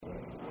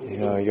You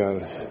know, you got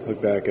to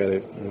look back at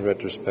it in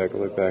retrospect,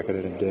 look back at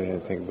it today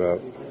and think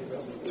about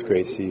it's a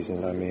great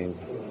season. I mean,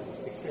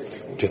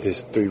 just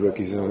there's 3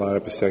 rookies in the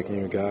lineup, a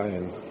second-year guy,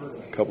 and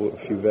a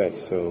few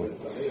vets, so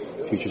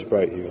the future's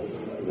bright here.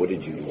 What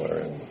did you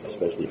learn,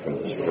 especially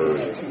from the Spurs,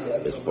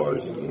 as far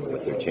as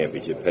what their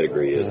championship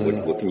pedigree is?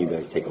 Mm-hmm. What can you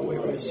guys take away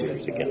from a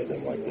series against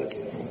them like this?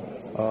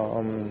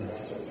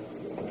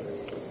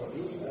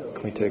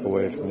 Can we take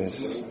away from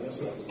this?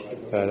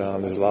 That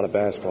there's a lot of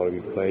basketball to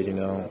be played, you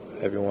know.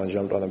 Everyone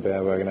jumped on the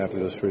bandwagon after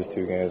those first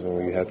 2 games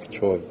when we had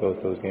control of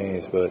both those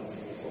games, but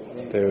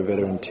they're a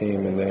veteran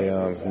team and they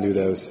knew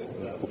that was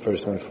the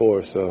first one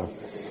 4, so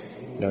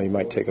you know, you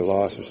might take a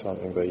loss or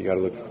something, but you got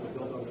to look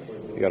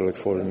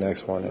forward to the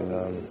next one, and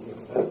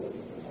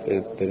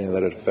they didn't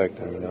let it affect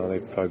them. You know,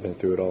 they've probably been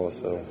through it all,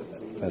 so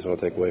that's what I'll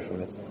take away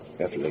from it.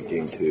 After that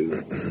game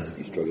 2,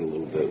 you struggled a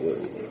little bit.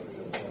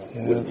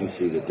 What did you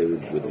see that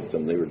was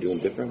something they were doing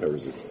different, or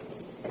was it?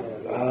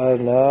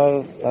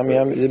 No, I mean,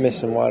 I missed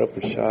some wide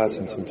open shots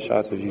and some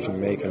shots I was usually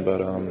making,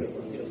 but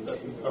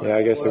yeah,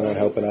 I guess they weren't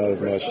helping out as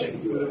much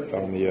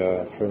on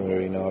the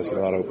perimeter. You know, I was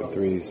getting a lot of open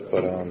threes,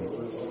 but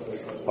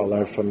I'll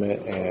learn from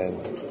it,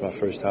 and my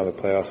first time in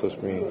the playoffs was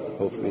me,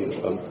 hopefully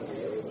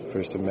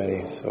first of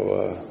many,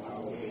 so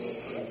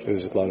it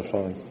was a lot of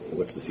fun.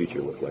 What's the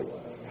future look like?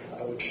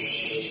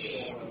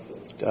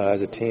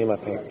 As a team, I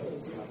think,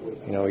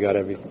 you know, we got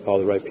all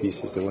the right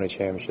pieces to win a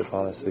championship,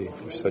 honestly.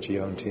 We're such a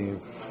young team.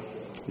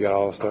 We got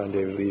All-Star and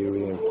David Lee, who we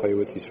didn't play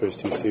with these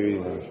first 2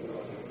 series, and,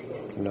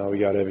 you know, we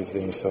got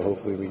everything, so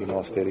hopefully we can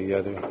all stay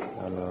together.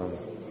 And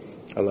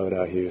I love it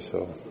out here,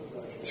 so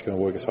just going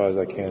to work as hard as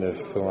I can to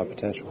fulfill my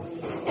potential.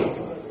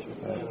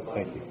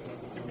 Thank you.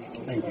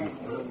 Thank you.